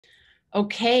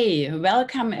Okay,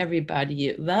 welcome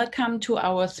everybody. Welcome to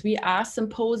our 3R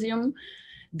Symposium.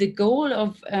 The goal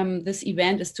of this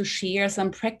event is to share some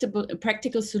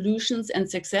practical solutions and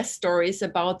success stories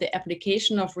about the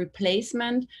application of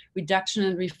replacement, reduction,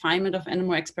 and refinement of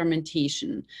animal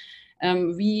experimentation.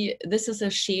 This is a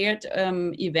shared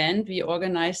event. We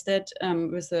organized it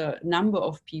with a number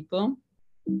of people.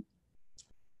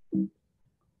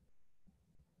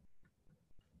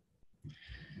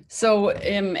 So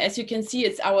as you can see,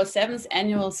 it's our 7th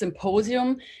annual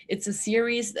symposium. It's a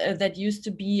series that used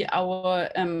to be our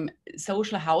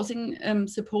social housing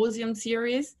symposium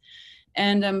series.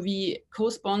 And we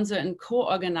co-sponsor and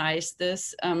co-organize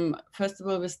this, first of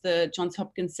all, with the Johns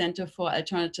Hopkins Center for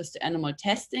Alternatives to Animal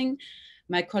Testing.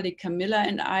 My colleague Camilla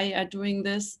and I are doing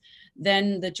this.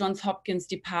 Then the Johns Hopkins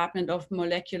Department of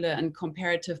Molecular and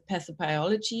Comparative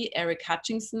Pathobiology, Eric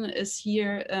Hutchinson is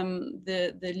here,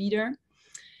 the leader.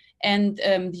 And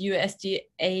the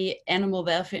USDA Animal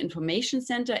Welfare Information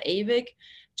Center, AWIC,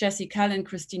 Jessica and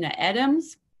Kristina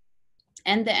Adams,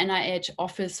 and the NIH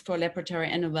Office for Laboratory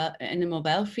Animal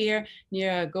Welfare,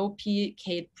 Neera Gopi,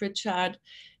 Kate Pritchard,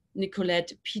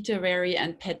 Nicolette Peterberry,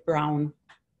 and Pat Brown.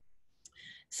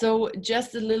 So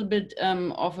just a little bit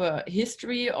of a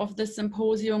history of the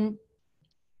symposium.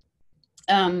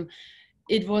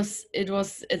 It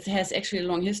has actually a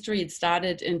long history. It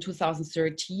started in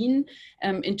 2013.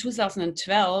 In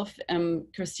 2012,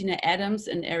 Kristina Adams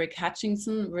and Eric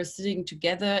Hutchinson were sitting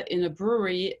together in a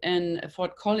brewery in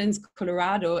Fort Collins,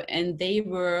 Colorado, and they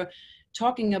were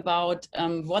talking about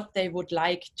what they would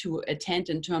like to attend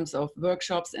in terms of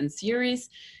workshops and series,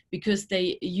 because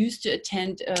they used to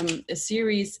attend a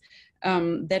series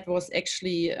that was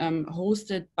actually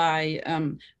hosted by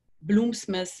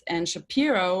Bloomsmith and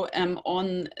Shapiro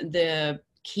on the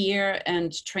care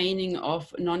and training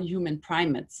of non-human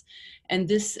primates. And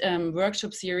this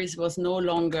workshop series was no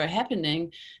longer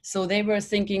happening. So they were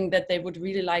thinking that they would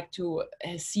really like to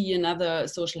see another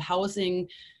social housing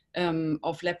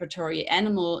of laboratory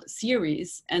animal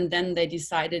series. And then they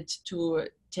decided to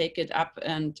take it up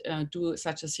and do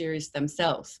such a series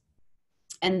themselves.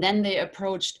 And then they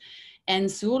approached Anne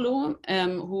Zulu,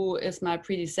 who is my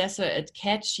predecessor at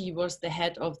CAAT. She was the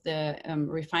head of the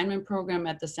refinement program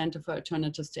at the Center for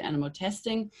Alternatives to Animal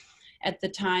Testing at the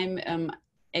time,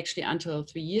 actually until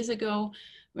 3 years ago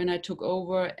when I took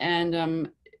over.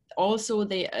 And also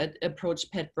they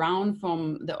approached Pat Brown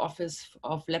from the Office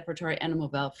of Laboratory Animal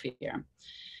Welfare.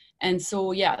 And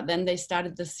so, yeah, then they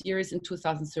started the series in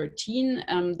 2013.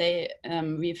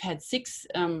 We've had 6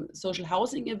 social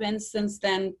housing events since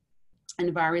then,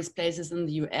 in various places in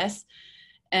the US.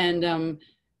 And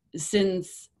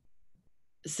since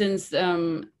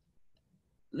the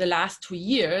last 2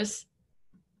 years,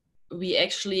 we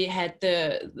actually had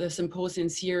the symposium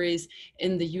series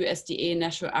in the USDA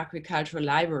National Agricultural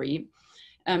Library.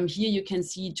 Here you can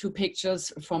see 2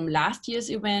 pictures from last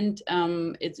year's event.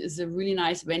 It is a really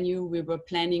nice venue. We were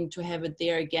planning to have it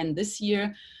there again this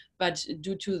year, but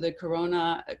due to the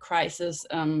Corona crisis,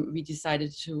 we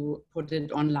decided to put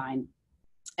it online.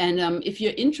 And if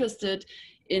you're interested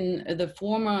in the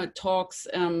former talks,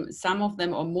 some of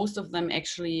them or most of them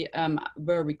actually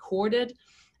were recorded,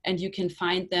 and you can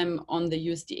find them on the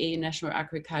USDA National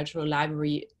Agricultural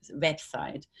Library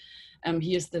website.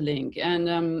 Here's the link.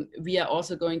 And we are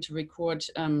also going to record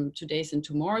today's and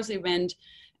tomorrow's event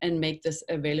and make this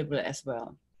available as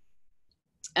well.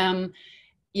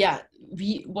 Yeah,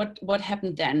 what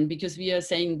happened then? Because we are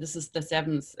saying this is the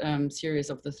 7th series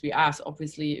of the 3Rs.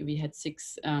 Obviously, we had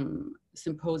 6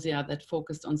 symposia that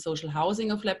focused on social housing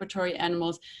of laboratory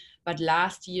animals. But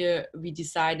last year, we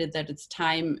decided that it's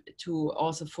time to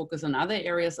also focus on other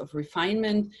areas of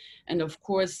refinement. And of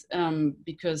course,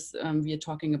 because we are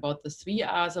talking about the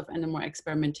 3Rs of animal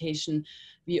experimentation,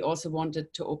 we also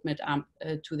wanted to open it up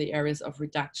to the areas of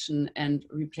reduction and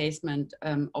replacement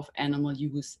of animal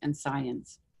use and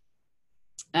science.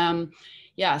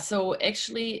 Yeah, so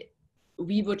actually,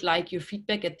 we would like your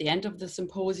feedback at the end of the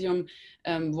symposium.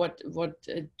 What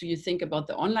do you think about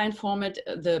the online format?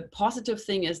 The positive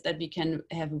thing is that we can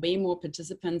have way more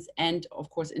participants and of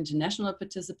course international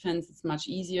participants. It's much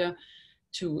easier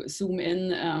to zoom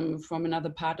in from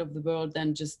another part of the world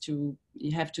than just you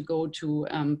have to go to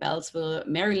Bellsville,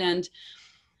 Maryland.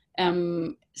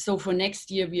 So for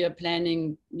next year, we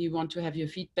want to have your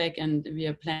feedback, and we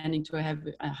are planning to have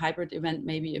a hybrid event,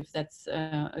 maybe, if that's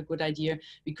a good idea.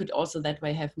 We could also that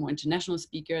way have more international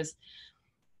speakers.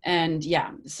 And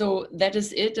yeah, so that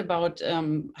is it about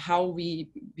how we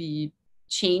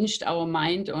changed our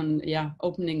mind on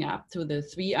opening up to the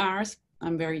 3Rs.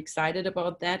 I'm very excited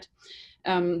about that.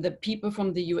 The people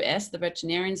from the US, the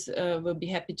veterinarians, will be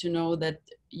happy to know that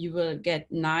you will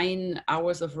get 9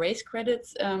 hours of race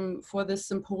credits for this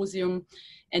symposium,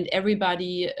 and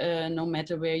everybody, no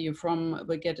matter where you're from,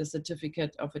 will get a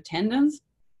certificate of attendance.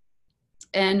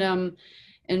 And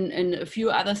a few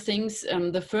other things.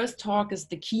 The first talk is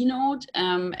the keynote,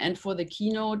 and for the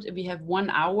keynote we have 1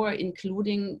 hour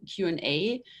including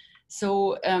Q&A.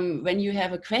 So when you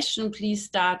have a question, please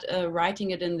start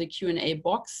writing it in the Q&A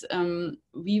box.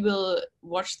 We will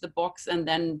watch the box and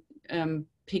then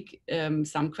pick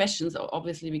some questions.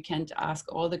 Obviously we can't ask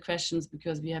all the questions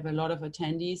because we have a lot of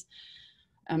attendees,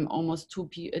 almost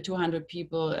 200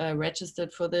 people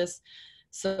registered for this.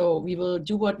 So we will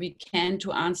do what we can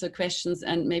to answer questions,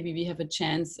 and maybe we have a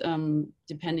chance,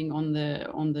 depending on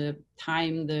the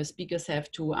time the speakers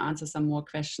have, to answer some more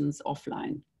questions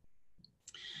offline.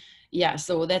 Yeah,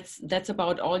 so that's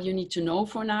about all you need to know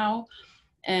for now.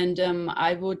 And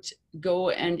I would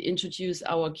go and introduce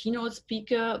our keynote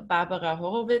speaker, Barbara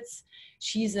Horowitz.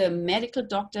 She's a medical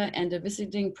doctor and a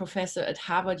visiting professor at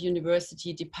Harvard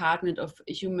University Department of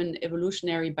Human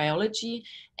Evolutionary Biology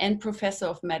and professor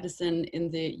of medicine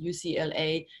in the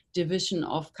UCLA Division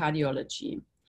of Cardiology.